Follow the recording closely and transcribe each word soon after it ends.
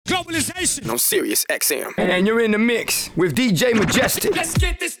Globalization on Sirius XM. And you're in the mix with DJ Majestic. Let's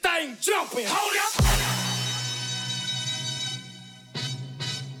get this thing jumping. Hold up.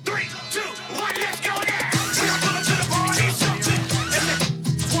 3, 2, 1, let's go now. We are pulling to the party, something.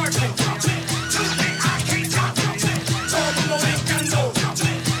 Twerking, Tuesday, I can't stop. Todo mundo brincando.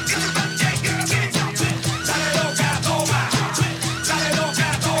 It's your birthday, girl, get it. Dale loca, toma. Dale loca,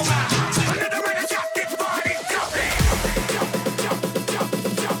 toma. Under the red jacket, party jumping.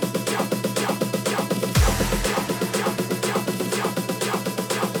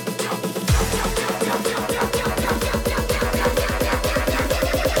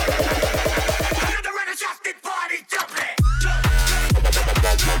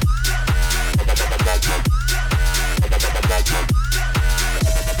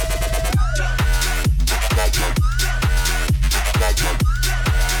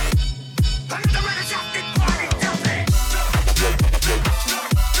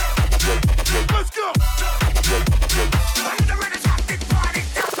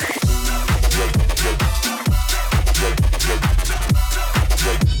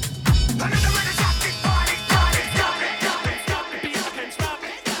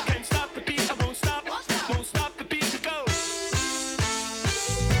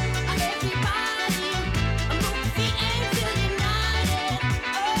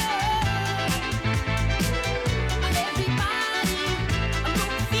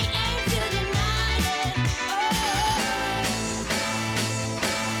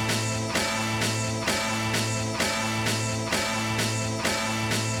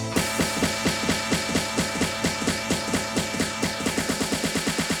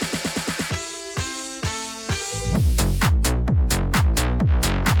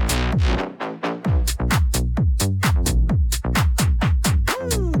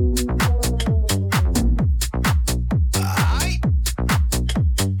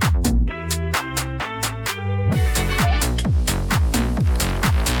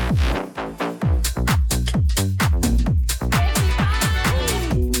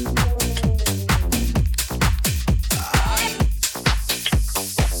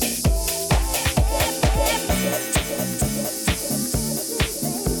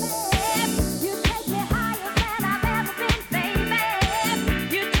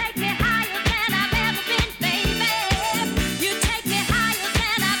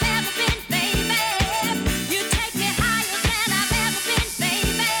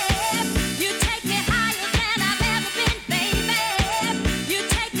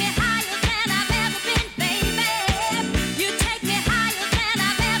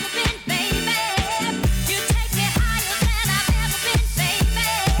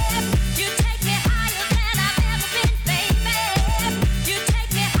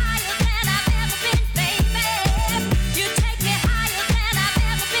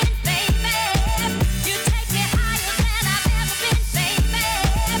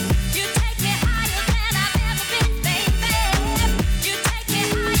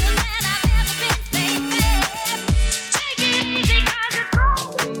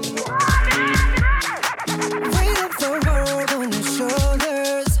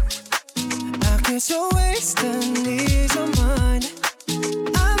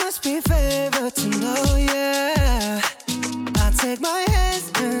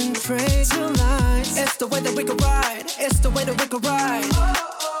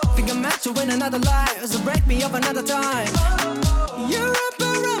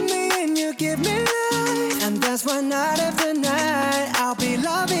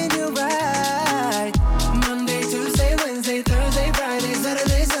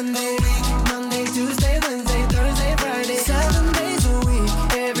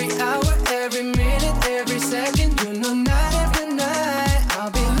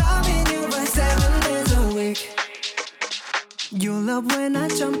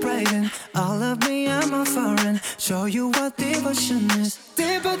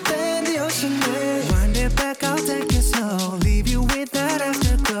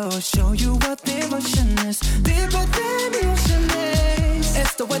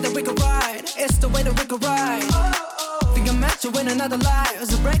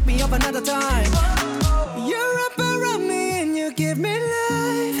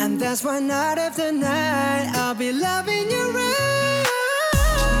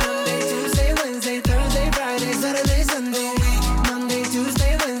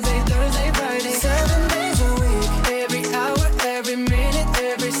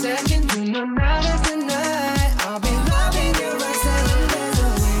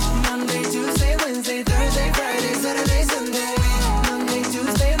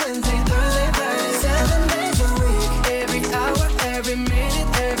 Every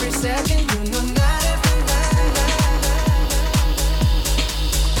minute, every every second, you know not every night.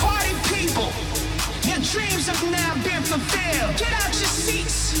 Party people, your dreams have now been fulfilled. Get out your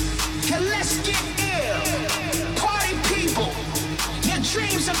seats and let's get ill. Party people, your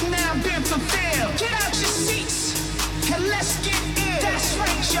dreams have now been fulfilled. Get out your seats and let's get ill. That's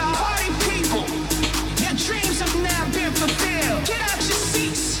right, y'all. Party people, your dreams have now been fulfilled. Get out your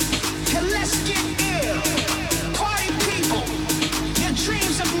seats and let's get ill. Party people, your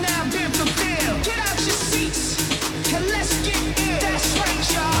dreams have now been fulfilled. Get out your seats and let's get ill. That's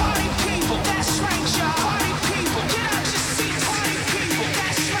right, y'all. Party people, that's right, y'all. Party people, get out your seats. Party people,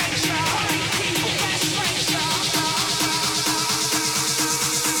 that's right, y'all. Party people, that's right, y'all.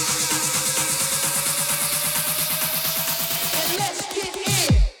 And let's get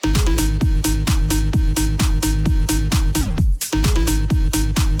ill.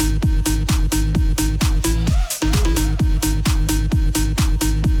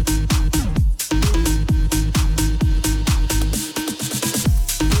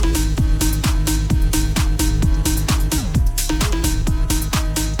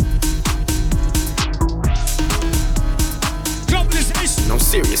 Globalization on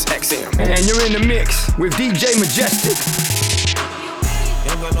Sirius XM. And you're in the mix with DJ Majestic.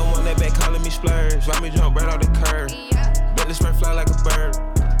 Young got no one that back calling me splurge. Ride me jump right off the curb. Bet this spread fly like a bird.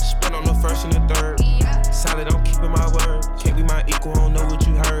 Spin on the first and the third. Solid, I'm keeping my word. Can't be my equal, I don't know what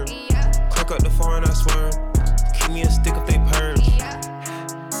you heard. Crack up the foreign, I swear. Keep me a stick if they purge.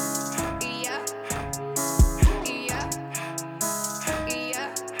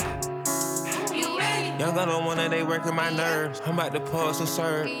 Young got no one that they working my nerves. I'm about to pause and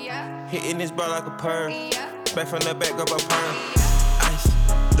serve. Hitting this bar like a perm. Back from the back up a perm. Ice,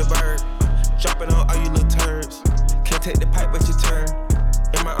 the bird. Dropping on all you little turds. Can't take the pipe but you turn.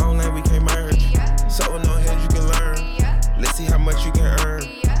 In my own lane we can't merge. So with no heads you can learn. Let's see how much you can earn.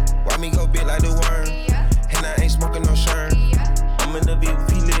 Why me go big like the worm? And I ain't smoking no shirt. I'm in the VIP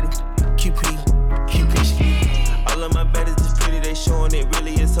litty. QP. All of my baddies is pretty, they showing it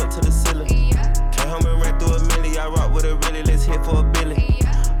really, it's up to the ceiling. Can't help me run through a milli, I rock with a really, let's hit for a billy.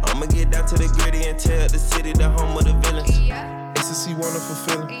 I'ma get down to the gritty and tell the city the home of the villains. Ecstasy wonderful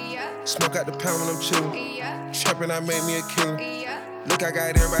feeling. Smoke out the pound when I'm chillin'. Trappin', I made me a killer. Look, I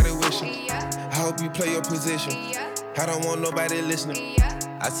got everybody wishing. I hope you play your position. I don't want nobody listening.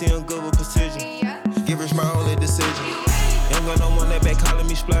 I see them good with precision. Give us my only decision. Ain't got no one that back calling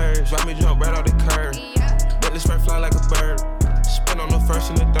me splurge. Ride me jump right off the curb. Bet this spread fly like a bird. Spin on the first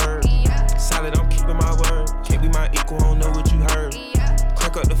and the third. Solid, I'm keeping my word. Can't be my equal, I don't know what you heard.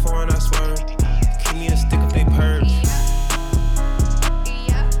 Crack up the foreign, I swear. Keep me a stick if they purge.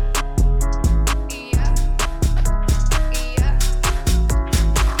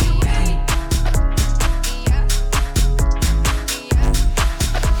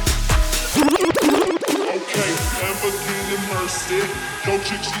 Yo,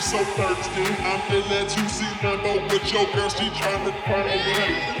 chick, she so thirsty. I'm in that 2C Lambo with your girl, she tryna turn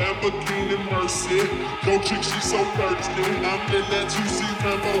away. Lamborghini Mercy. Yo, chick, she so thirsty. I'm in that 2C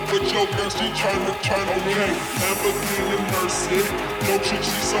Lambo with your girl, she tryna turn away. Lamborghini Mercy. Yo, chick,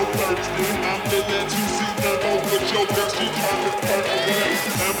 she so thirsty. I'm in that 2C Lambo with your girl, she tryna turn away.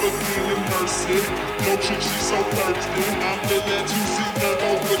 Lamborghini Mercy. Yo, chick, she so thirsty. I'm in that 2C Lambo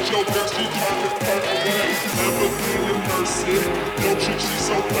with your girl, she tryna turn away. Lamborghini Mercy. Yo, chick, she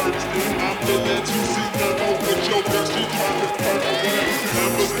so thirsty. I'm in that 2C Lambo with your girl, she tryna turn away.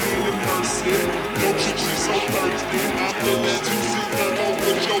 Lamborghini Mercy. Yo, chick, she so thirsty. I'm in that 2C Lambo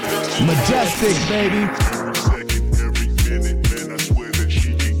with your girl, she Majestic, baby. Every minute, man, I swear that she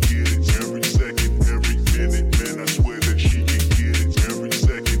can get it. Every second, every minute, man, I swear that she can get it. Every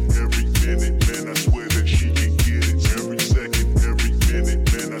second, every minute, man, I swear that she can get it. Every second, every minute,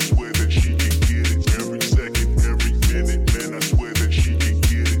 man, I swear that she can get it. Every second, every minute, man, I swear that she can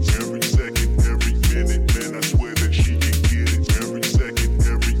get it. Every second, every minute, man, I swear that she can get it. Every second,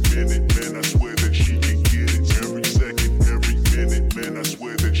 every minute, man, I swear that she can get it. Every second, every minute, man, I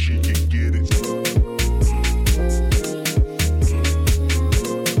swear that she can get it.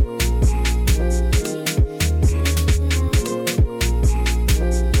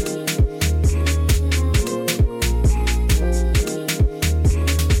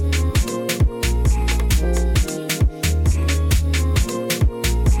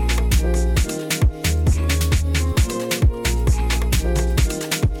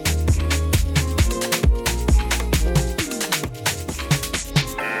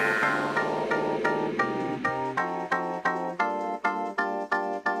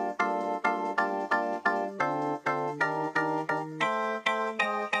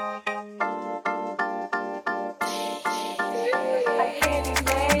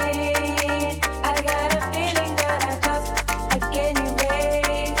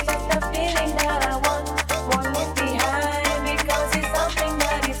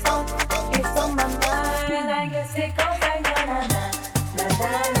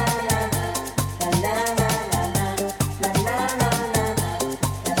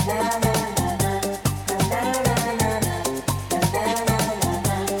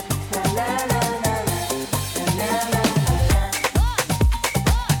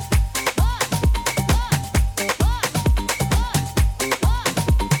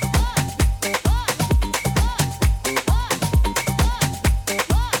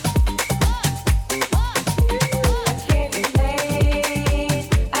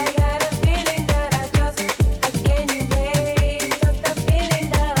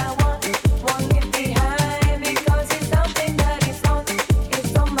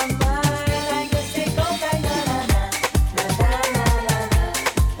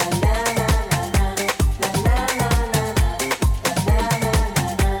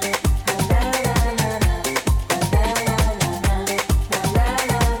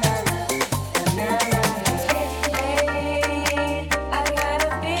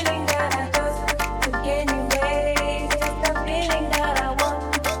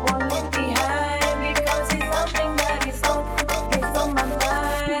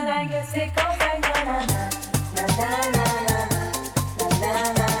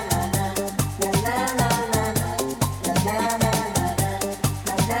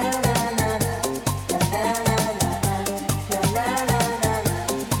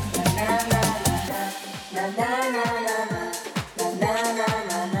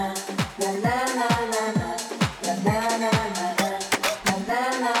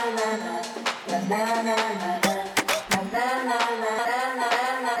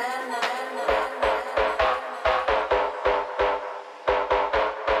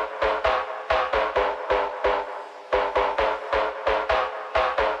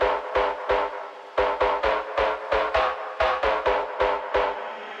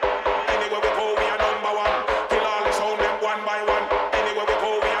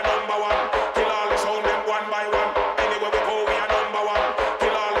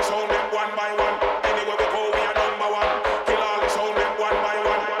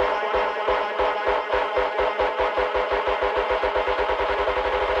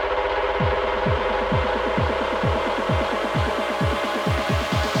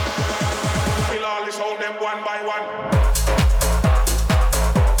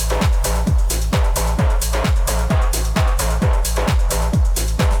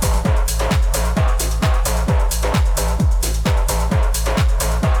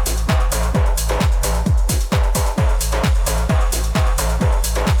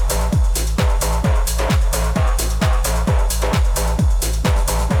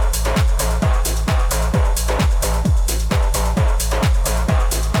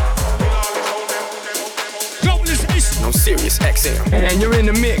 And you're in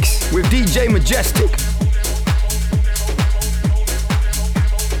the mix with DJ Majestic.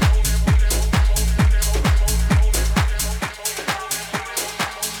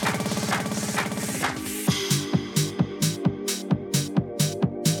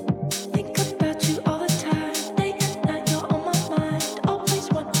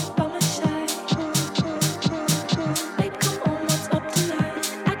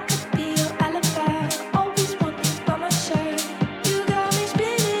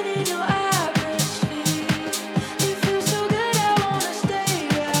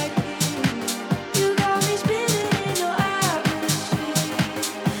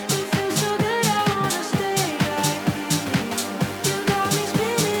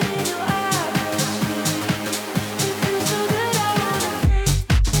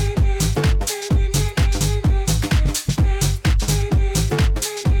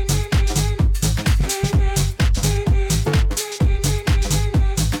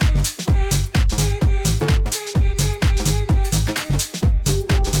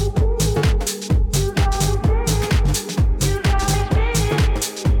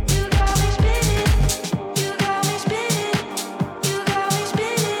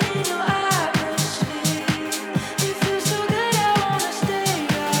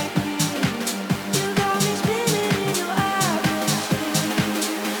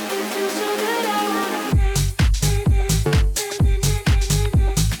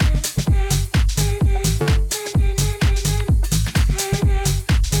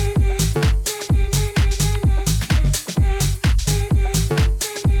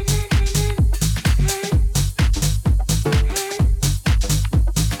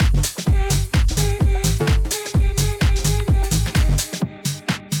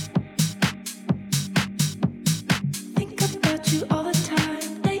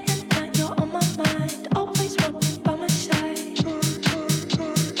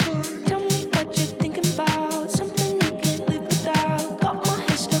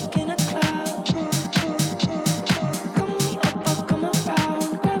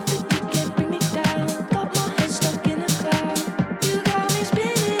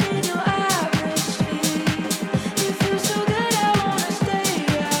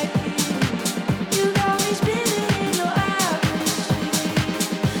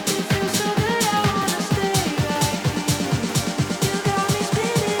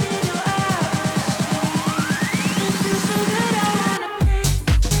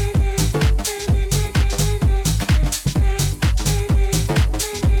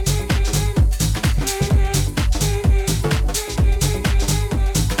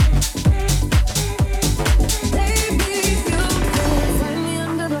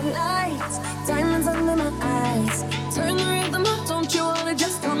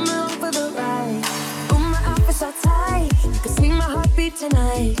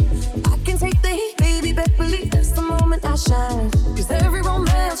 Tonight, I can take the heat, baby, better believe that's the moment I shine. Cause every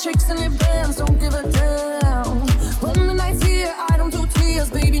romance shakes and it bends, don't give a damn. When the night's here, I don't do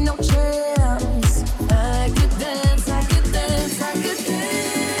tears, baby, no chance. I could dance, I could dance, I could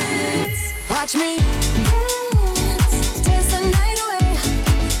dance. Watch me dance, dance the night away.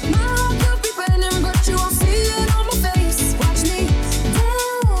 My heart could be burning, but you won't see it on my face. Watch me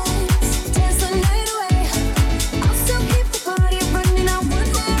dance, dance the night away. I'll still keep the party running, I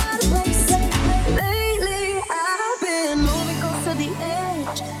wouldn't go out of place. Lately, I've been moving close to the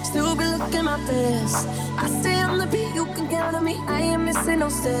edge, still be looking my best. I stay on the beat, you can count on me, I ain't missing no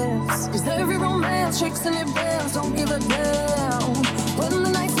steps. Cause every romance shakes and it bends, don't give a damn. When the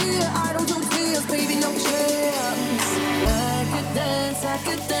night's here, I don't do tears, baby, no chance. I could dance, I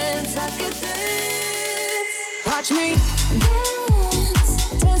could dance, I could dance. Watch me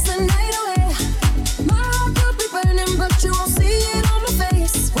dance, dance the night away. My heart could be burning, but you won't see it on my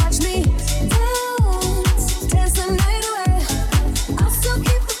face. Watch me dance, dance the night away. I'll still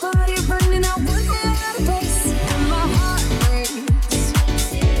keep the party running, I wouldn't go out of place. And my heart breaks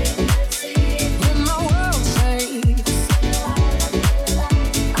when my world shakes.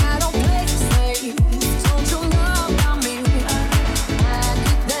 I don't play it safe, don't you know about me? I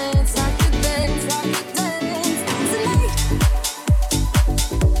could dance, I could dance, I could dance tonight.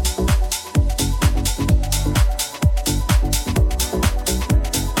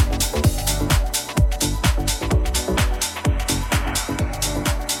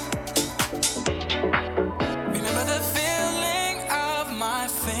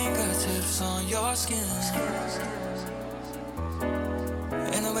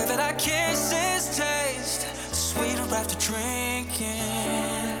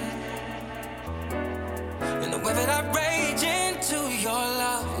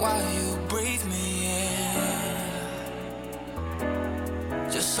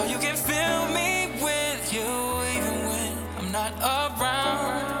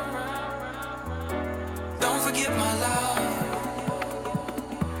 forget my love.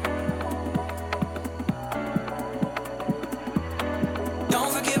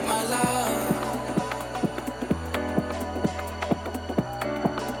 Don't forget my love.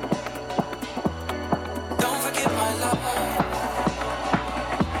 Don't forget my love.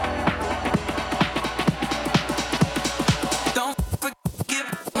 Don't forget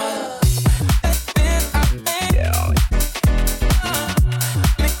my love.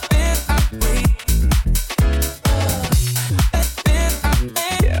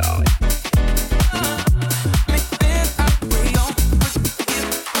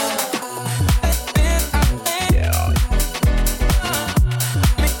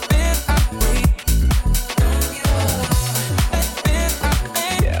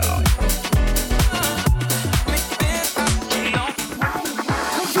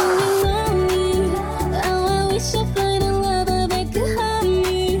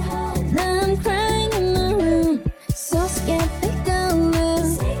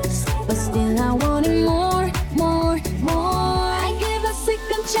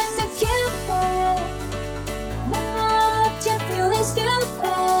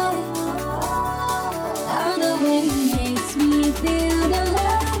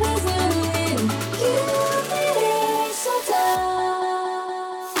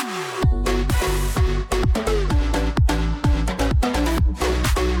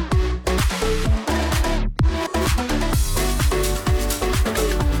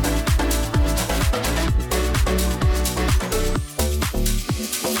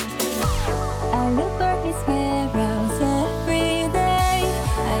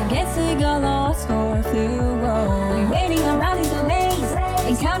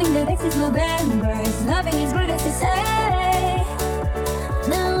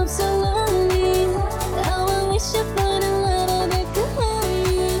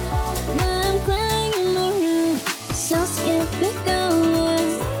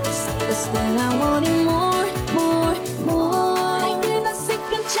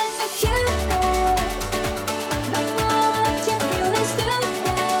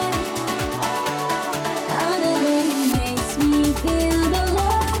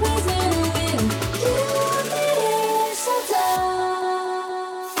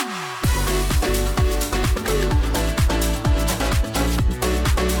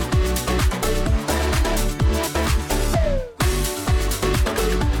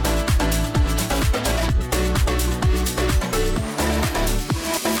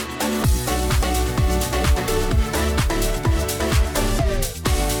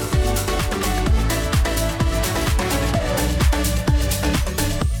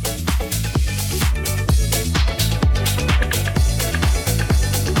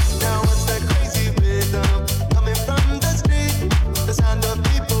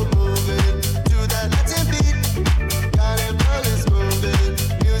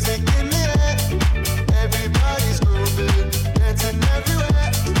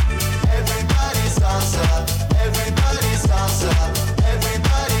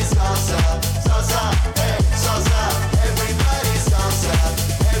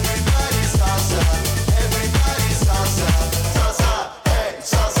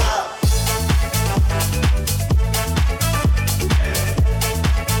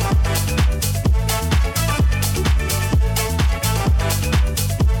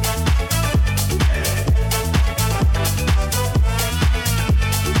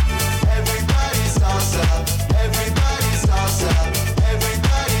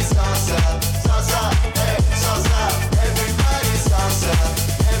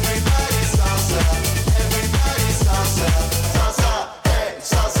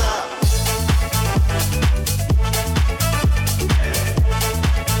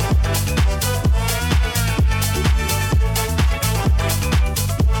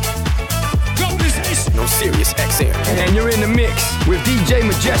 Sirius XM. And you're in the mix with DJ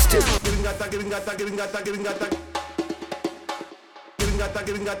Majestic.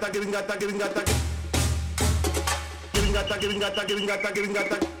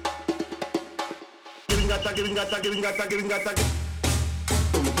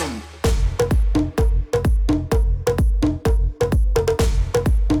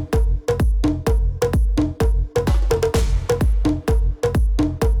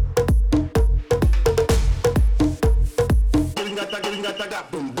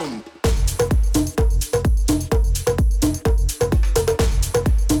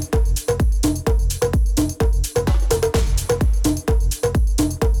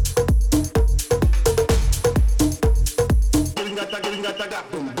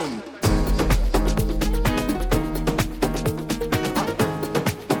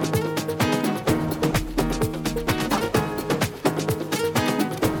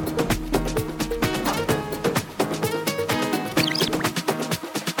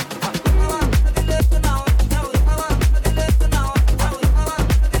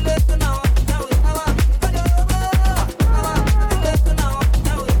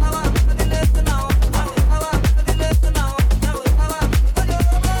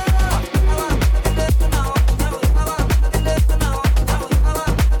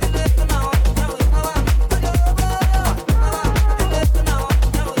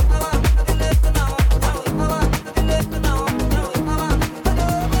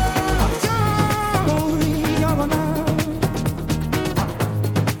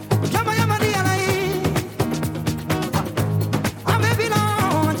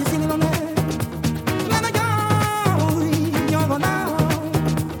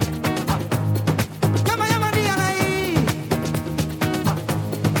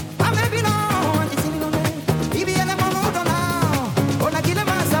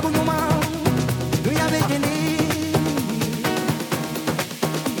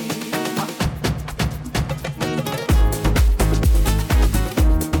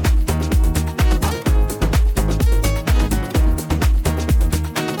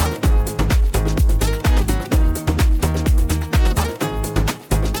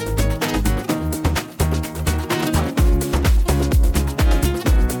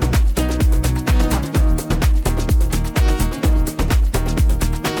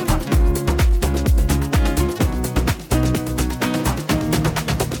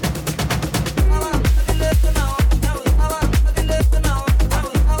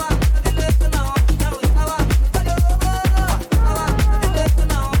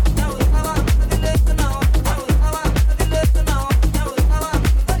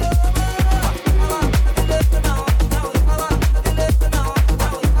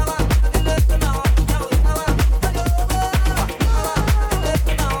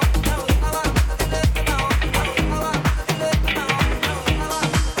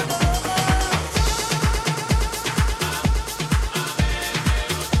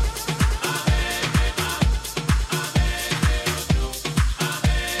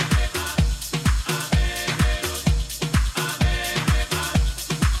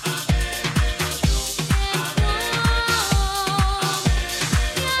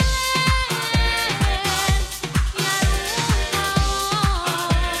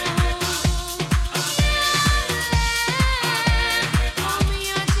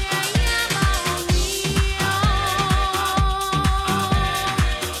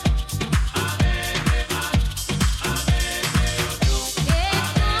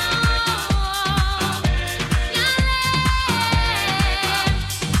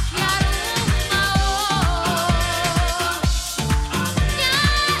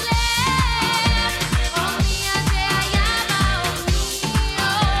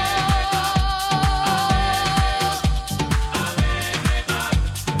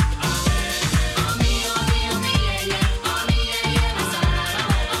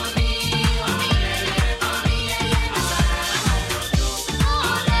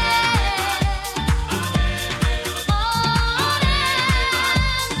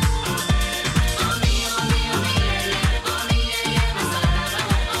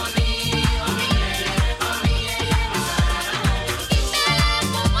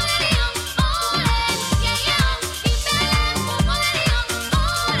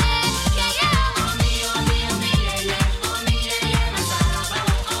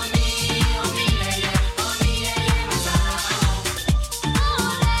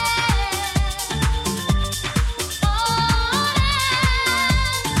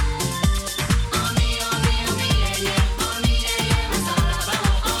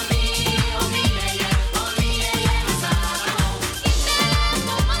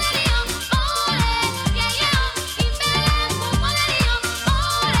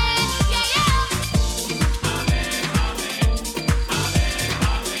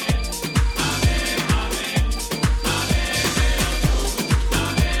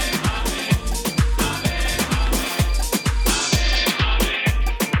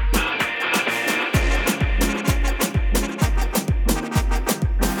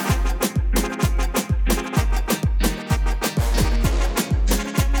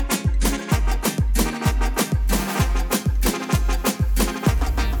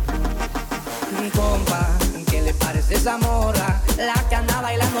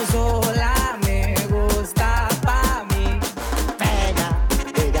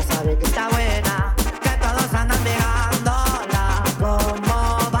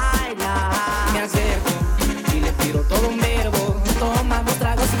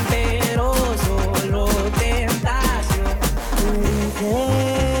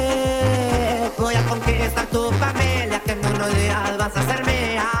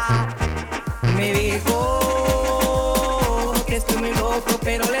 loco,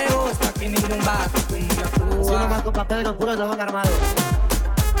 pero le gusta que ningún vato como actúa. Si no más con papel, los puros se van armados.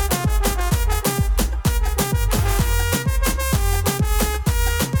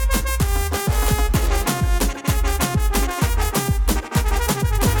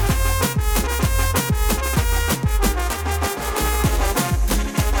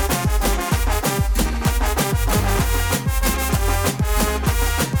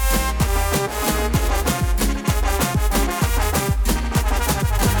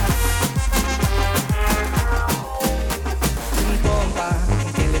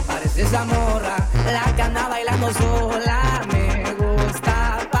 Esa morra, la que anda bailando sola, me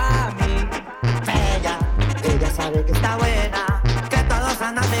gusta pa' mí. Ella sabe que está buena, que todos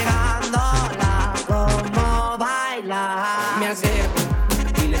andan pegándola, como baila. Me acerco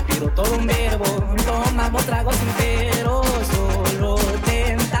y le pido todo un verbo. Tomamos tragos enteros, solo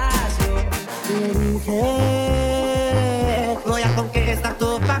tentación. Le dije, voy a conquistar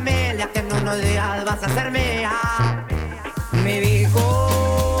tu familia, que en unos días vas a ser mía. Me dijo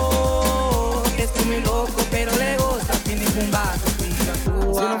muy loco, pero le gusta que ningún vato como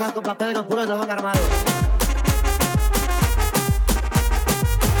actúa. Si no más con papel, los puros se van armados.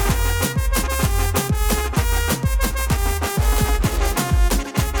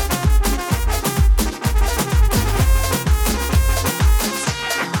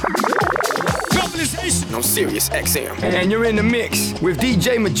 Globalization on Sirius XM. And you're in the mix with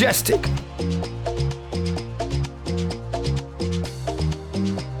DJ Majestic.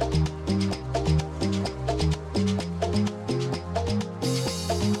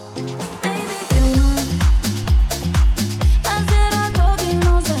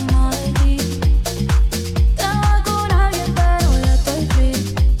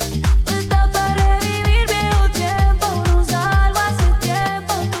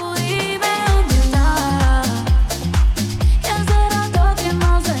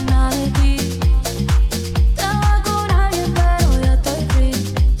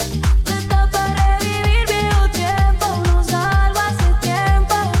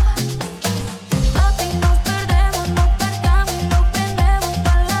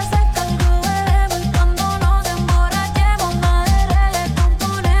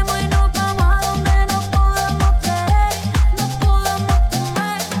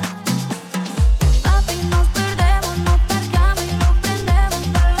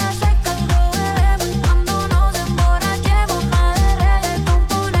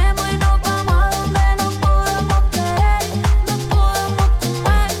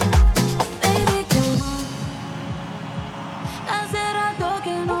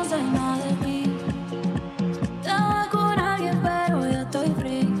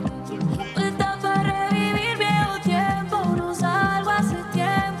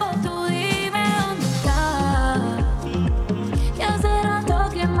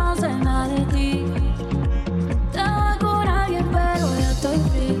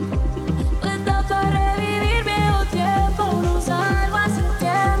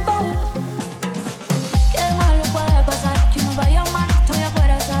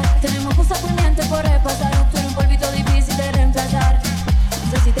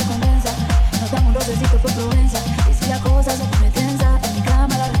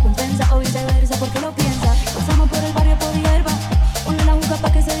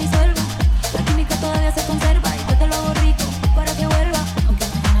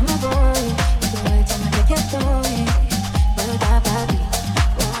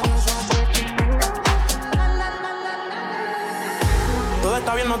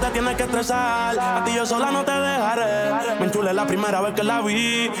 A ti yo sola no te dejaré. Me enchulé la primera vez que la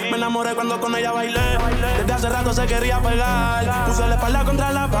vi. Me enamoré cuando con ella bailé. Desde hace rato se quería pegar. Puse la espalda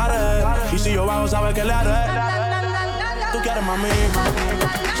contra la pared. Y si yo bajo, sabes que le haré. Tú quieres mami.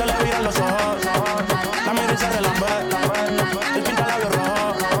 Se le viran los ojos. La mira y se relambé. El pinta labios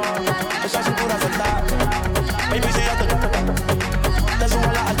rojo. Esa cintura suelta. Baby, si yo te subo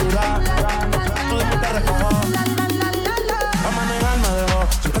a la altura. Tú de mí te recojo. A manejar me dejó.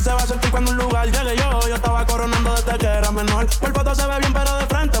 Siempre se va a sentir cuando un lugar llegue yo. Yo estaba coronando desde que era menor. Por foto se ve bien, pero de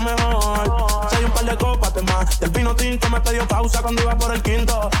frente mejor. Se dio un par de copas de más. Del vino tinto me pidió pausa cuando iba por el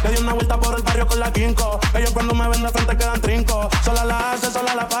quinto. Le di una vuelta por el barrio con la quinco. Ellos cuando me ven de frente quedan trinco. Sola la hace,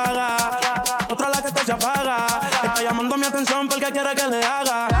 sola la paga. Otra la que esto se apaga. Está llamando mi atención porque quiere que le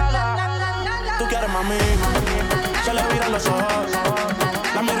haga. Tú quieres mami. Se le viran los ojos.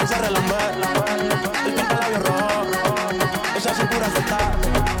 La mira y se relambé. El pinta labios rojo. Esa cintura suelta.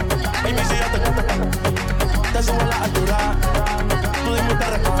 Baby, si yo te subo a la altura. Tú dime y te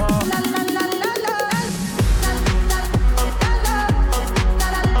recojo.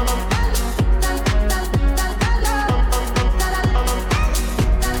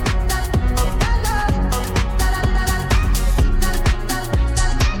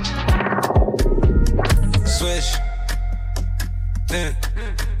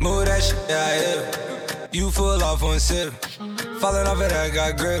 off on sip. Falling off it, I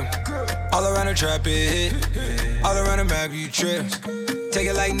got grip. All around the trap, it hit. All around the map, you trip. Take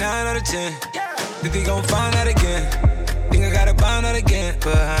it like 9 out of 10. Think we gon' find out again. Think I gotta find out again.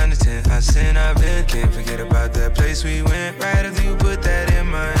 Behind the tent, I sin, I've been. Can't forget about that place we went. Right after you put that in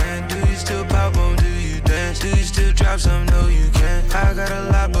my hand. Do you still pop on? Do you dance? Do you still drop some? No, you can't. I got a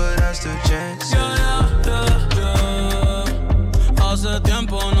lot, but I still chance. Hace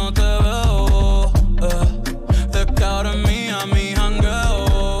tiempo no te veo. Te cara mía, mi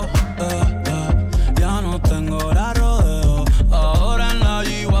jangueo. Ya no tengo hora rodeo. Ahora en la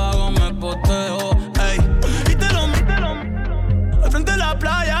G-Wagon me posteo. Ey, y te lo al frente de la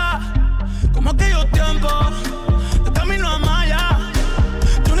playa. Como aquellos tiempos, de camino a Maya.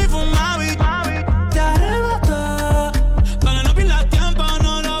 Yo ni fumaba y te arrebaté. Dale, no pierdas tiempo,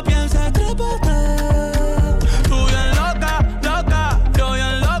 no lo pienses, trépate. Tú bien loca, loca, yo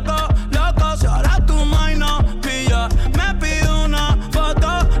bien loco, loco. Si ahora tu mind no pilla, me pide una foto.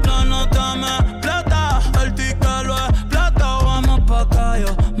 La nota me explota, el ticket lo explota. Vamos pa'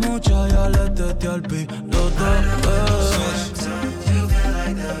 calle, mucha ya le testé al piloto.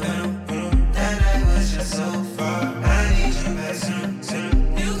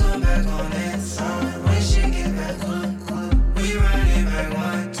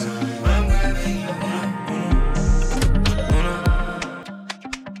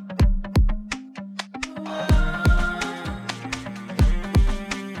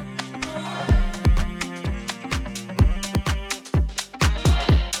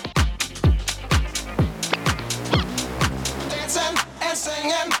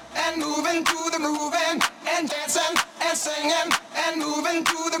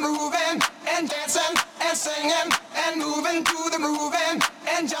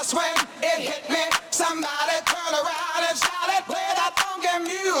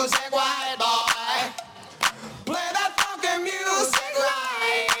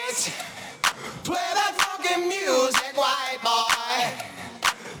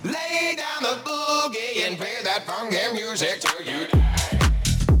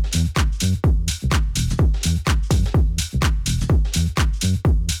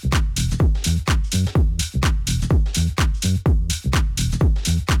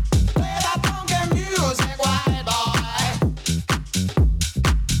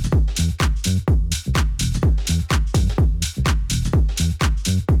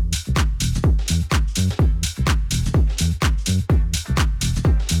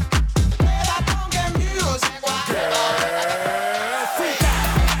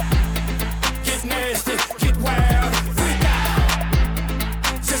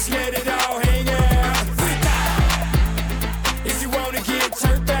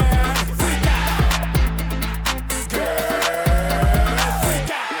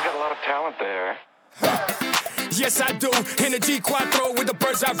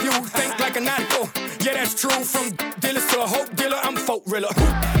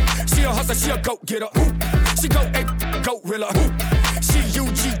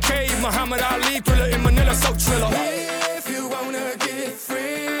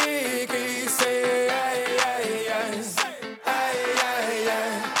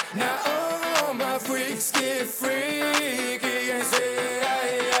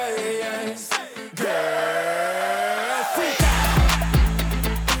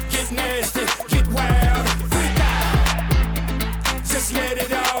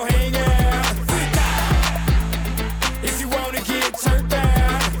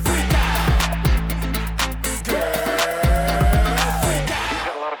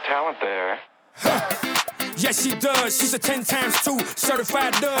 She's a 10 times 2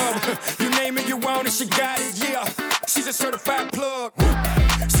 certified dub. You name it, you want it, she got it, yeah. She's a certified plug.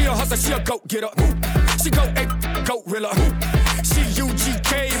 She a hustler, she a goat getter. She go a goat rilla. She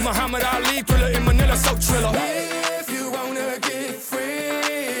UGK, Muhammad Ali thriller in Manila, so triller. If you wanna get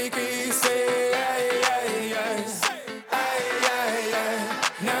freaky, say aye, aye, aye. Aye, aye, aye.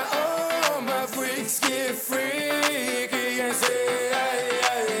 Now all my freaks get freaky and say aye,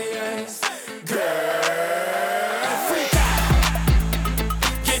 aye, aye. Girl, freak out.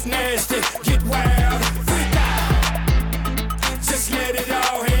 Get nasty, get wild. Freak out. Just let it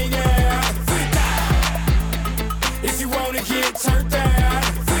all hang out. Freak out. If you wanna get turned out.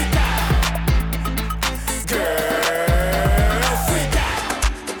 Freak out. Girl.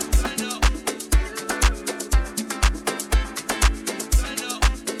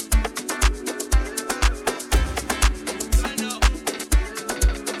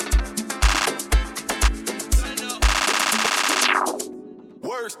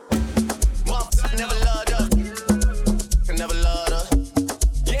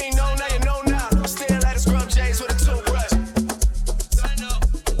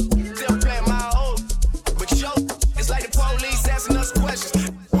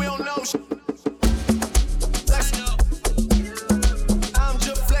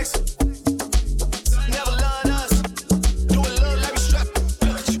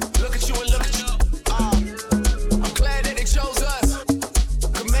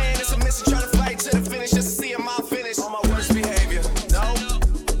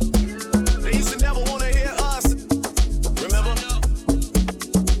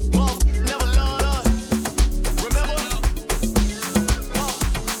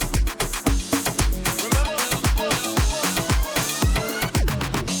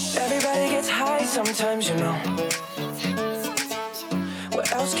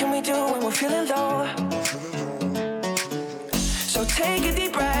 What else can we do when we're feeling low? So take a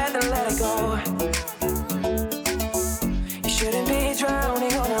deep breath and let it go. You shouldn't be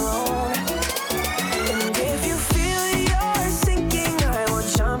drowning on your own. And if you feel you're sinking, I will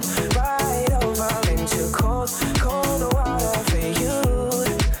jump right over into cold, cold water for you.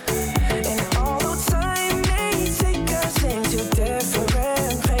 And although time may take us into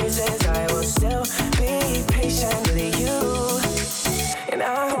different places, I will still be patient with you. And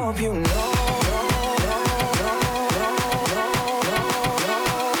I hope you know.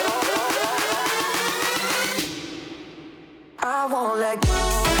 I won't let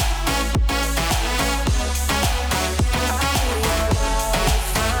go. I'll be your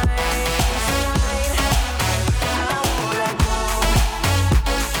lifeline tonight. I won't let go.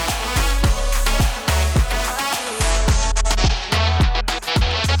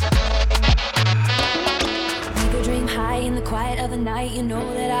 Leave your dream high in the quiet of the night. You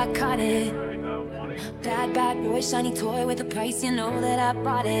know that I caught it. Bad, bad boy, shiny toy with a price. You know that I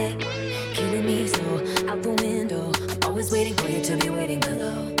bought it. Killing me so out the window. Always waiting for you to be waiting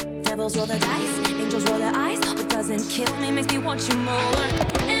below. Devils roll the dice, angels roll their eyes. What doesn't kill me makes me want you more.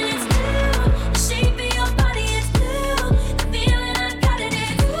 And it's blue, the shape of your body is blue. The feeling I got it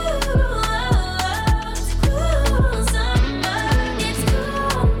is cool. It's cool summer, it's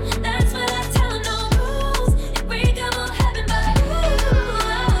cool. That's what I tell 'em, no rules. It break up on heaven, but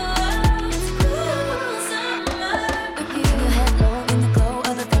it's cool summer. Your head low in the glow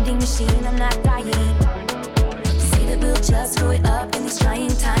of a vending machine. I'm not dying. Just screw it up in these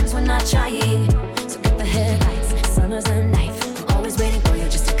trying times. We're not trying. So get the headlights. Summer's a knife. I'm always waiting for you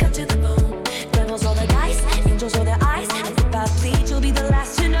just to cut to the bone. Devils roll the dice, angels roll their eyes. And if I bleed, you'll be the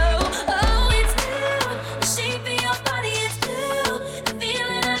last to know. Oh, it's blue. The shape of your body is blue. The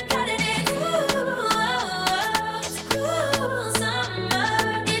feeling I got it is cool. It's cool summer.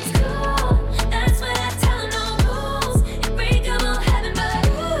 It's cool. That's what I tell 'em, no rules. It break 'em all heaven, but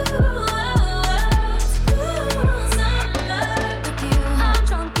it's cool summer. I'm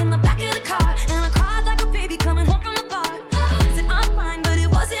drunk in the back of the car, and I cried like a baby coming home from the bar. Said I'm fine, but it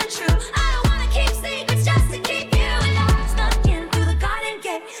wasn't true. I don't wanna keep secrets just to keep you. And I snuck in through the garden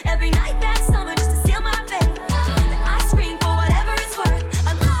gate every night that summer just to seal my fate. Then I scream for whatever it's worth.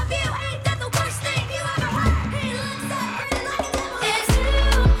 I love you, ain't that the worst thing you ever heard? He looks so pretty like a devil. It's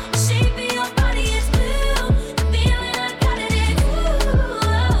blue, the shape of your body is blue. The feeling I got it is cool.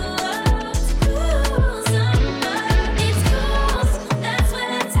 It's cool summer. It's cool. That's when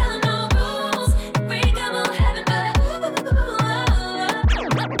I tell 'em, no rules. Break 'em all heaven, but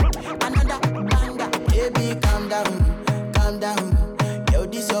Another banger, baby, calm down, calm down. Yo,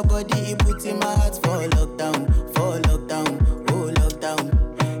 this your body, it puts in my heart for lockdown, oh lockdown.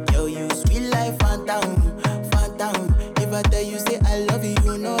 Yo, you sweet life, phantom, phantom. If I tell you say I love you,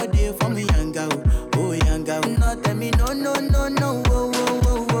 you know they for me, young girl, oh young girl. No, tell me no, no, no, no, oh, oh,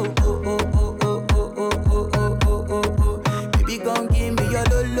 oh, oh, oh, oh, oh, oh, oh, oh, oh, oh, oh, oh. Baby, gon' give me your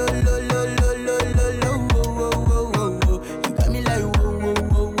lo, lo, lo, lo, lo, lo, lo, lo, oh, oh, oh, oh, oh. You got me like whoa, whoa,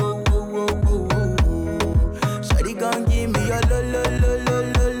 whoa, whoa, whoa, whoa, whoa, whoa. Shawty gon' give me your lo, lo, lo, lo,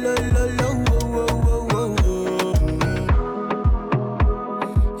 lo, lo, lo, lo, oh, oh, oh, oh, oh.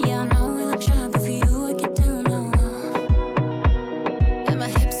 yeah, I know we look shy, but for you I get down low. And my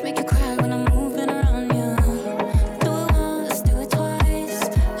hips make you cry when I'm moving around you. Do it once, do it twice.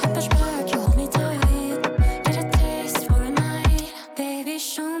 I push back, you hold me tight. Get a taste for a night. Baby,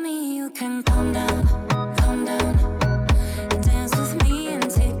 show me you can calm down, calm down. Dance with me and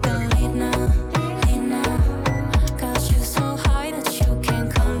take the lead now, lead now. Got you so high that you can't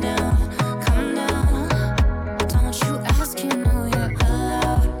come down, come down. Don't you ask, you know you're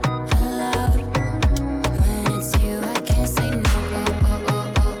allowed, allowed. When it's you, I can't say no. Oh,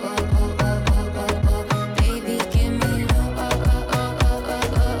 oh, oh, oh, oh, oh, oh, oh, oh, oh. Baby, give me low. Oh, oh, oh, oh, oh,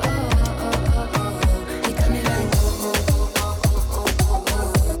 oh, oh, oh, oh, oh. You got me like oh, oh, oh, oh, oh, oh, oh, oh.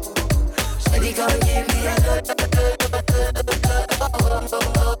 Shawty gon' give me a lo,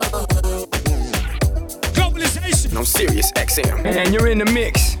 Globalization on Sirius XM. And you're in the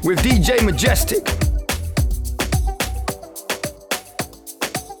mix with DJ Majestic.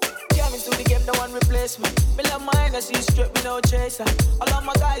 Came into the game, no one replace me. Me love mine, I see straight, me no chaser. All of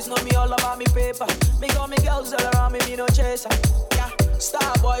my guys know me all about me paper. Me got me girls all around me, me no chaser. Yeah,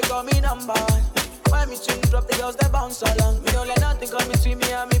 star boy got me number one. When me tune drop, the girls they bounce along. Me don't let nothing come between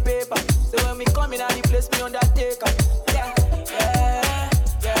me and me paper. So when me come in and the place, me undertaker. Yeah, yeah,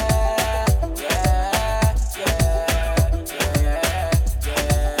 yeah, yeah, yeah, yeah,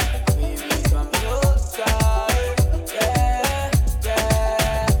 yeah. Baby, come closer. Yeah, yeah,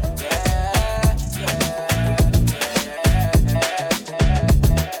 yeah, yeah, yeah.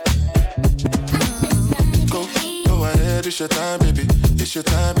 it's your time, baby. It's your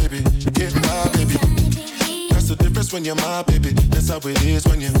time, baby. Get my baby. That's the difference when you're my baby. That's how it is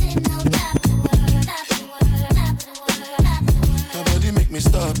when you. Nobody make me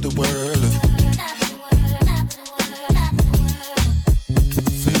stop the world.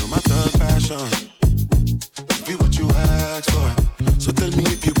 Feel my thug passion. Be what you ask for. So tell me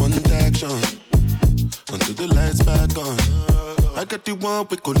if you want action. Until the lights back on. I got the one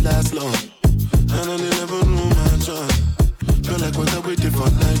we could last long. And I never knew my chance. Feel like what I waited for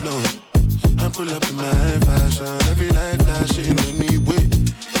night long. I pull up in my fashion. Every light flashing anyway.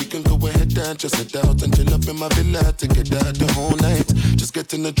 We can go ahead and just head out and chill up in my villa. Take it out the whole night. Just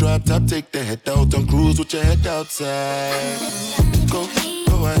get in the drop top, take the head out and cruise with your head outside. Go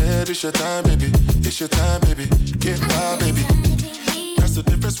ahead, it's your time, baby. It's your time, baby. Get my baby. That's the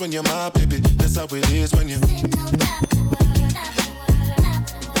difference when you're my baby. That's how it is when you.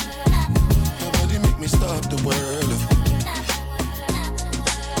 Nobody make me stop the world.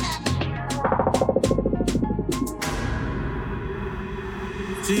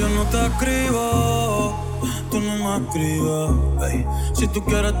 Si yo no te escribo, tú no me escribes. Ey. Si tú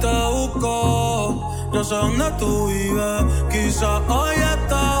quieres te busco, yo sé dónde tú vives. Quizás hoy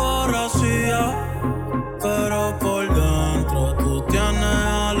está borracía, pero por dentro tú tienes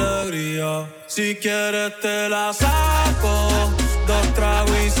alegría. Si quieres te la saco, 2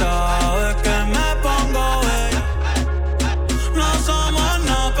 tragos y sabes que me pongo bella. No somos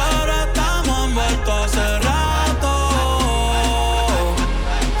nada, pero estamos envueltos hace rato.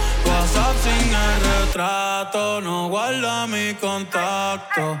 WhatsApp sin el retrato, no guarda mi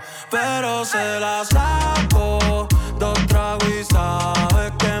contacto, pero se la saco, 2 tragos y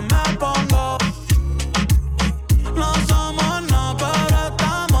sabes que me pongo. No somos nada, pero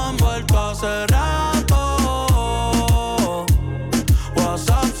estamos envueltos hace rato.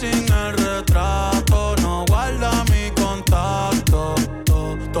 WhatsApp sin el retrato, no guarda mi contacto.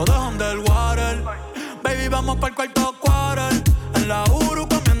 Todo es underwater. Baby, vamos pa'l cuarto quarter. En la Uru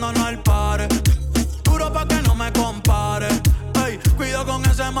comiéndonos al pare. Duro pa' que no me compare. Ey, cuido con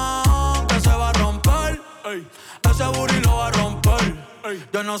ese man que se va a romper. Ey, ese booty lo va a romper. Ey,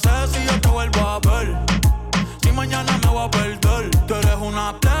 yo no sé si yo te vuelvo a ver. Si mañana me voy a perder. Tú eres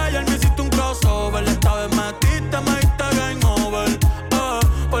una player, me hiciste un crossover. Esta vez me diste game over.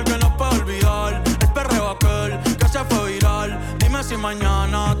 Porque no puedo olvidar el perreo aquel que se fue viral. Dime si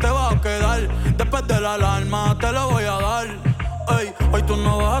mañana te vas a quedar. Después de la alarma te lo voy a dar. Ey, hoy tú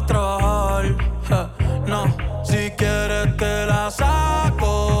no vas a trabajar. No, si quieres te la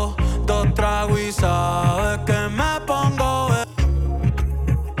saco, 2 tragos y sabes que me pongo.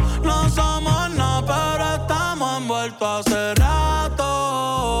 No somos nada, pero estamos envueltos hace rato.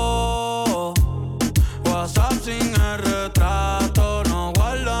 WhatsApp sin el retrato, no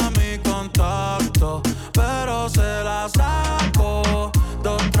guarda mi contacto, pero se la saco,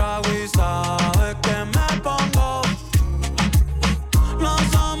 2 tragos y sabes que me pongo. No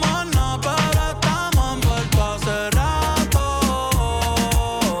somos nada, pero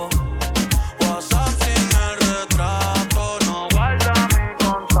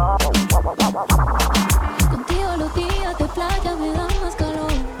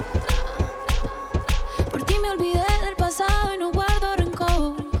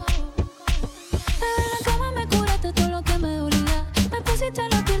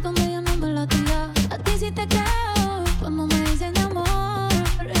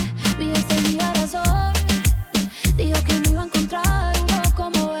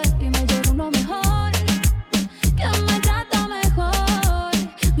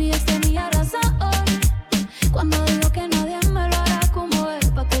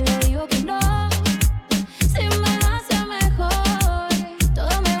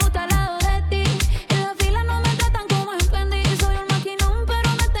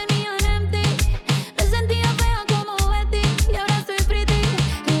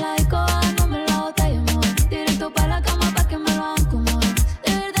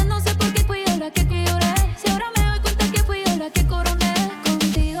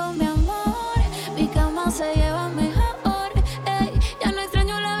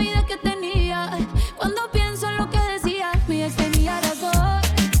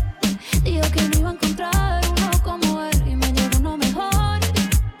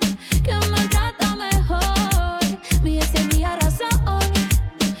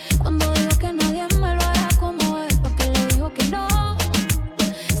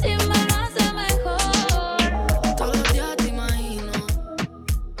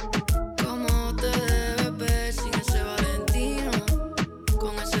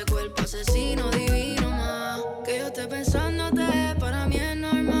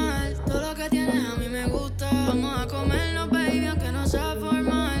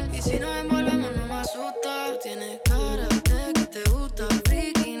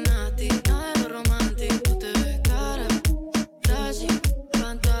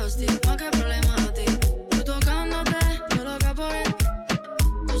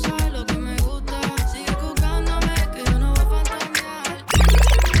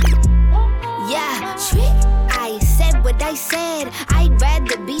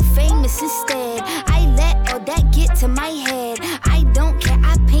famous instead. I let all that get to my head. I don't care,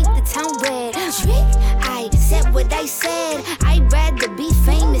 I paint the town red. Trick, I said what I said. I'd rather be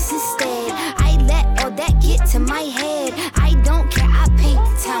famous instead. I let all that get to my head. I don't care, I paint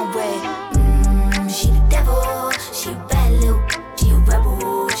the town red. She the devil, she a bad little, she a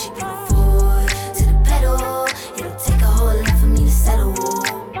rebel. She put her foot to the pedal. It'll take a whole lot for me to settle.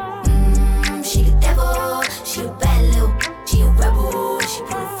 She the devil, she a bad little, she a rebel. She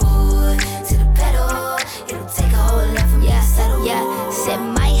put her foot to the pedal. It'll take a whole lot for me to settle. Yeah, said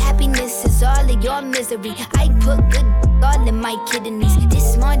my happiness is all of your misery. I put good all in my kidneys.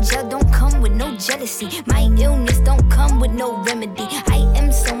 This small gel don't come with no jealousy. My illness don't come with no remedy. I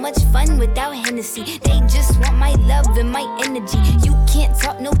am so much fun without Hennessy. They just want my love and my energy. You can't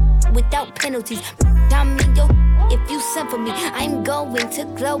talk no without penalties. I'm in your if you send for me. I'm going to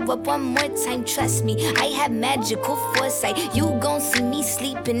glow up one more time, trust me. I have magical foresight. You gon' see me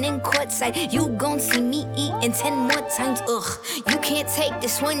sleeping in courtside. You gon' see me eating 10 more times, ugh. You can't take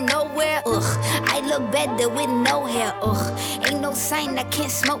this one nowhere, ugh. I look better with no hair, ugh. Ain't no sign I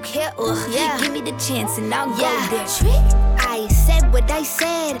can't smoke here, ugh. Yeah. Give me the chance and I'll go there. Trick, I said what I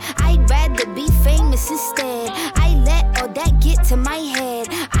said. I'd rather be famous instead. I let all that get to my head.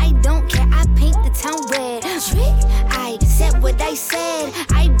 I don't care, I paint the town red. Trick, I said what I said.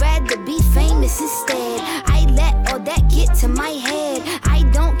 I'd rather be famous instead. I let all that get to my head. I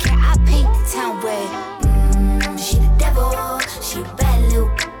don't care, I paint the town red. She the devil, she a bad little,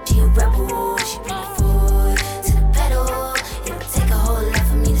 she a rebel. She put her foot to the pedal. It'll take a whole lot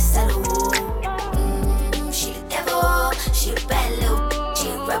for me to settle. She the devil, she a bad little, she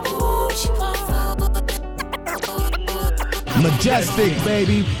a rebel. She put her foot. Majestic,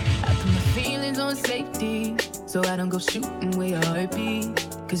 baby. I put my feelings on safety, so I don't go shooting where your heart be.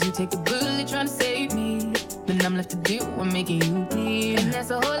 Cause you take the bullet trying to save me, then I'm left to deal with making you bleed. And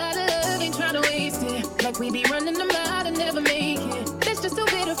that's a whole lot of love, ain't trying to waste it. Like we be running them out and never make it. That's just too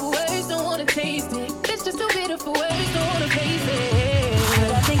bitter for words, don't wanna taste it. That's just too bitter for words, don't wanna face it.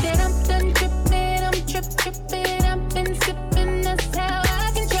 But I think that I'm done tripping, I'm tripping. I've been sipping, that's how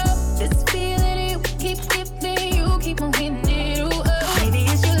I control this feeling. You keep skipping, you keep on hitting it. Ooh, oh. Maybe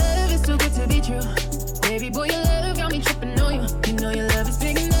it's your love, it's too good to be true. Baby boy, your love got me tripping on you. You know your love is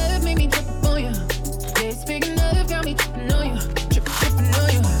big enough, make me trip on you. Yeah, it's big enough, got me tripping on you. Tripping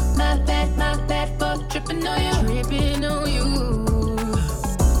on you. My bad for tripping on you. Tripping on you.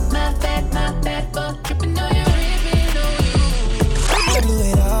 My bad for tripping on you. Tripping on you. I do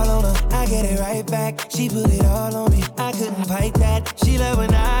it all on her, I get it right back. She put it all on me, I couldn't fight that. She love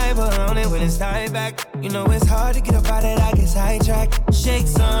when I put on it when it's tied back. You know it's hard to get up out of that, I get sidetracked. Shake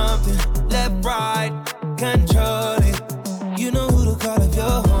something, left, right, control it. You know who to call if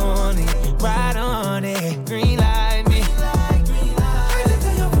you're horny. Ride on it, green light me. I just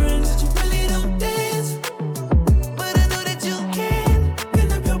tell your friends that you really don't dance, but I know that you can.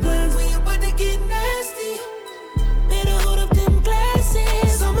 Clean up your plans when you're about to get nasty. Better hold up them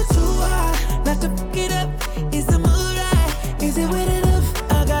glasses. Summer too hot, not to fuck it up. Is the mood right? Is it wet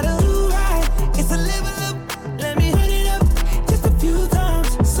enough? I gotta do right. It's a level up, let me hit it up just a few times.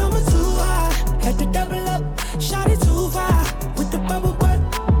 Summer too hot, had to double up. Shot it too far with the bubble butt.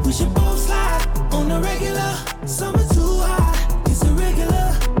 We should both slide on the regular. Summer too hot, it's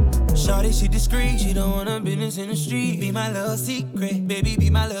irregular. Shorty, she discreet, she don't want her business in the street. Be my little secret, baby, be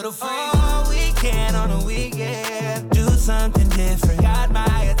my little friend. Oh, weekend on the weekend, do something different. Got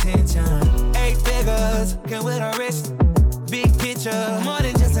my attention. 8 figures, come with a wrist. Big picture, more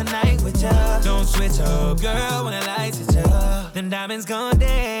than just a night with ya. Don't switch up, girl, when the lights hit ya. Then diamonds gon'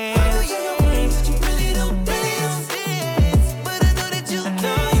 dance. Oh, yeah, your friends that you really don't dance. But I know that you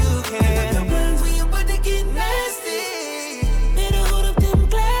can. Your plans when you're about to get nasty. Better hold up them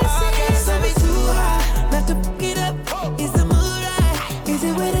glasses. Summer too hot, not to fuck it up. Is the mood right? Is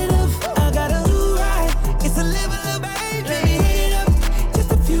it wet enough? I gotta do right. It's a level up, baby. Let me hit it up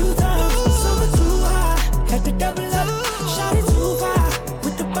just a few times. Summer too hot, had to double up. Shot it too far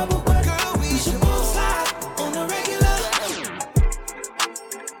with the bubble butt. Girl, we should both slide on the regular.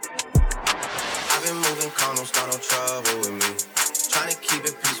 I've been moving calm, don't start no trouble with me. Trying to keep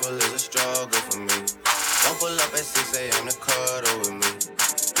it peaceful is a struggle for me. Don't pull up at 6 a.m. to cuddle with me.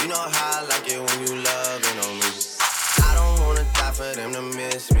 You know how I like it when you loving on me. I don't wanna die for them to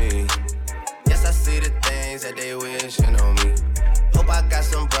miss me. Yes, I see the things that they wishing on me. Hope I got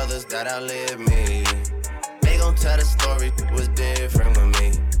some brothers that outlive me. They gon' tell the story was different with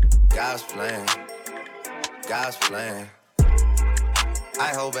me. God's plan, God's plan.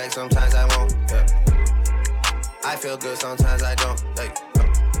 I hold back, sometimes I won't, yeah. I feel good, sometimes I don't, hey, no.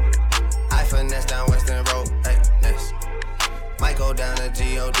 I finesse down Western Road, hey, next. Might go down to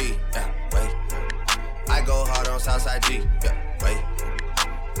G.O.D., yeah. G, yeah, wait.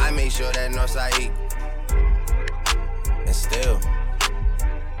 I made sure that Northside eat. And still,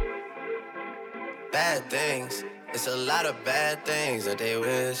 bad things. It's a lot of bad things that they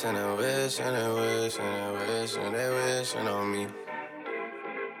wish and they wish and they wish and they wish and they wishing on me.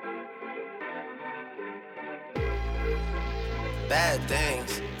 Bad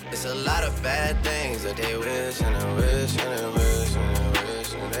things. It's a lot of bad things that they wish and they wish and they wish and they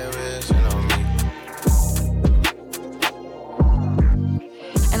wish and they wishing on me.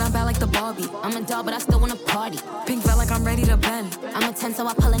 And I'm bad like the Barbie. I'm a doll, but I still wanna party. Pink felt like I'm ready to bend. I'm a 10, so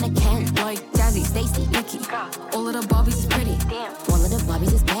I pull in a Ken. Like Jazzy, Stacy, Nikki. All of the Barbies is pretty. Damn. All of the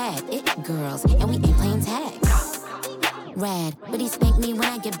Barbies is bad. It girls, and we ain't playing tag. Rad, but he spank me when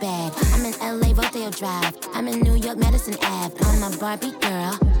I get bad. I'm in LA, Rodeo Drive. I'm in New York, Madison Ave. I'm a Barbie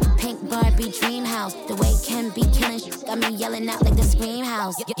girl. Pink Barbie dream house. The way Ken be killing shit got me yelling out like the Scream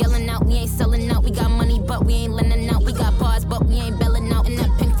House. Yelling out, we ain't selling out. We got money, but we ain't lending out. We got bars, but we ain't belling out. In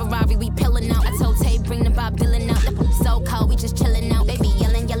that pink Ferrari, we pillin' out. I told Tay, bring the Bob Dylan out. So cold, we just chillin' out. Baby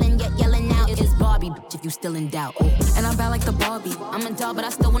yelling, yelling, yet yelling out. It's Barbie, bitch, if you still in doubt. Ooh. And I'm bad like the Barbie. I'm a doll, but I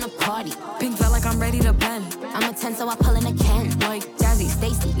still wanna party. Pink felt like I'm ready to bend. I'm a 10, so I pull in a Ken. Like Jazzy,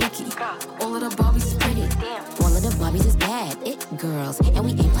 Stacy, Nikki. All of the Barbies is pretty. Damn. All of the Barbies is bad. It girls, and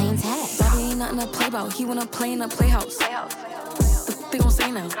we ain't playing tag. Bobby ain't nothing to play about. He wanna play in the playhouse. What they gon'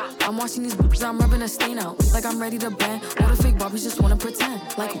 say now? I'm watching these bitches, I'm rubbing a stain out. Like I'm ready to bend. All the fake Barbies just wanna pretend.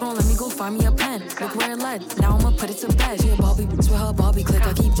 Like, bro, let me go find me a pen. Look where it led. Now I'ma put it to bed. She a Barbie bitch with her Barbie click.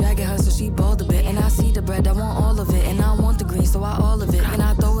 I keep dragging her so she bald a bit. And I see the bread, I want all of it. And I want the green, so I all of it. And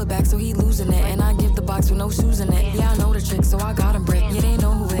I throw it back so he losing it. And I give the box with no shoes in it. Yeah, I know the trick, so I got him brick. Yeah, they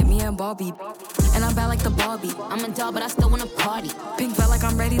know who it, me and Barbie. And I'm bad like the Barbie. I'm a doll, but I still wanna party. Pink felt like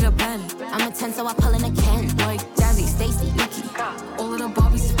I'm ready to bend. I'm a 10, so I pull in a Ken. Like Jazzy, Stacy, Nikki. All of the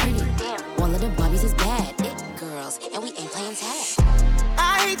Barbies is pretty. Damn. All of the Barbies is bad. It girls, and we ain't playing tag.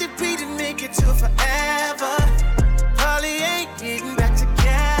 I hate that we didn't make it to forever. Probably ain't getting back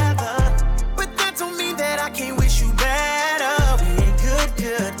together. But that don't mean that I can't wish you better. We ain't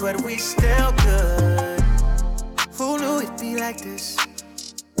good, but we still good. Who knew it'd be like this?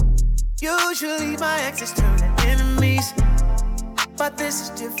 Usually my exes turn to enemies, but this is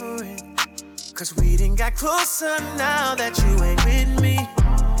different. Cause we done got closer now that you ain't with me.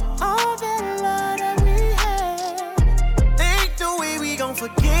 All that love that we had, ain't no way we gon'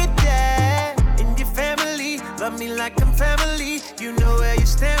 forget that. And your family, love me like I'm family. You know where you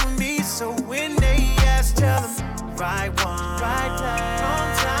stand with me. So when they ask, tell them right one, right time, wrong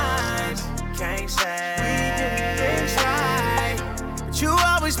times. Can't say we did things right. But you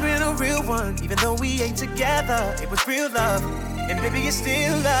always been a real one. Even though we ain't together, it was real love. And baby, it's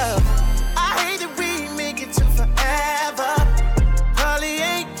still love. I hate that we make it to forever. Probably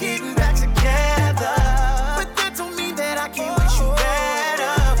ain't getting back together. But that don't mean that I can't wish you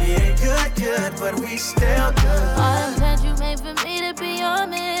better. We ain't good, but we still good. All the plans you made for me to be your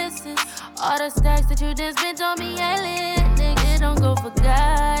missus. All the stacks that you just spent on me ain't lit. Nigga, don't go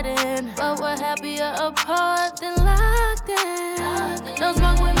forgotten. But we're happier apart than locked in. Don't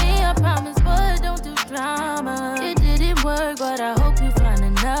smoke with me, I promise, but don't do drama. It didn't work, but I hope you find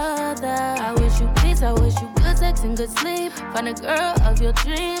another. I wish you peace, I wish you good sex and good sleep. Find a girl of your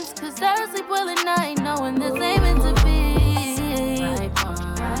dreams. Cause I sleep well at night knowing this ain't meant to be. Right one,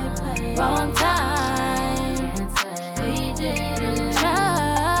 right place, wrong time. We didn't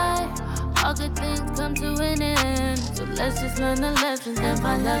try. All good things come to an end. So let's just learn the lessons and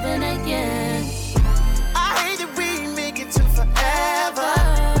find loving again. I hate that we make it to forever.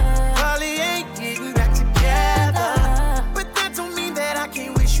 Probably ain't getting back together. But that don't mean that I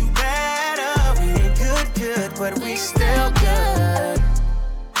can't wish you better. We ain't good, but we still good.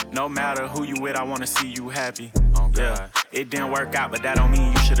 No matter who you with, I wanna see you happy. Oh, yeah, it didn't work out, but that don't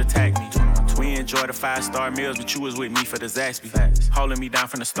mean you should attack me. We enjoy the 5-star meals, but you was with me for the Zaxby. Holding me down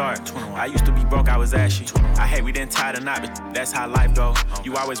from the start. I used to be broke, I was ashy. I hate we didn't tie the knot, but that's how life go.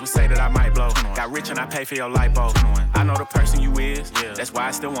 You always would say that I might blow. Got rich and I pay for your lipo. I know the person you is, that's why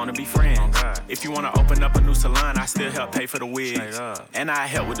I still wanna be friends. If you wanna open up a new salon, I still help pay for the wigs. And I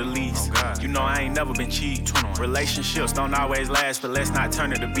help with the lease. You know I ain't never been cheap. Relationships don't always last, but let's not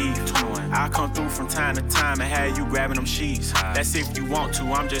turn it to beef. I'll come through from time to time and have you grabbing them sheets. That's if you want to,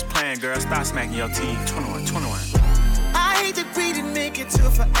 I'm just playing, girl, stop smacking your teeth. 21. I hate that we didn't make it to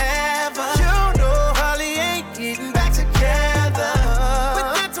forever. You know, probably ain't getting back together.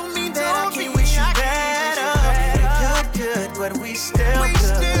 But that don't mean that I can't wish you better. We ain't good, but we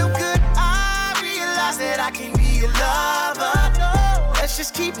still good. I realize that I can't be your lover. Let's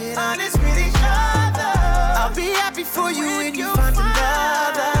just keep it honest with each other. I'll be happy for you when you find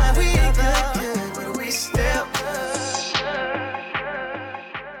another.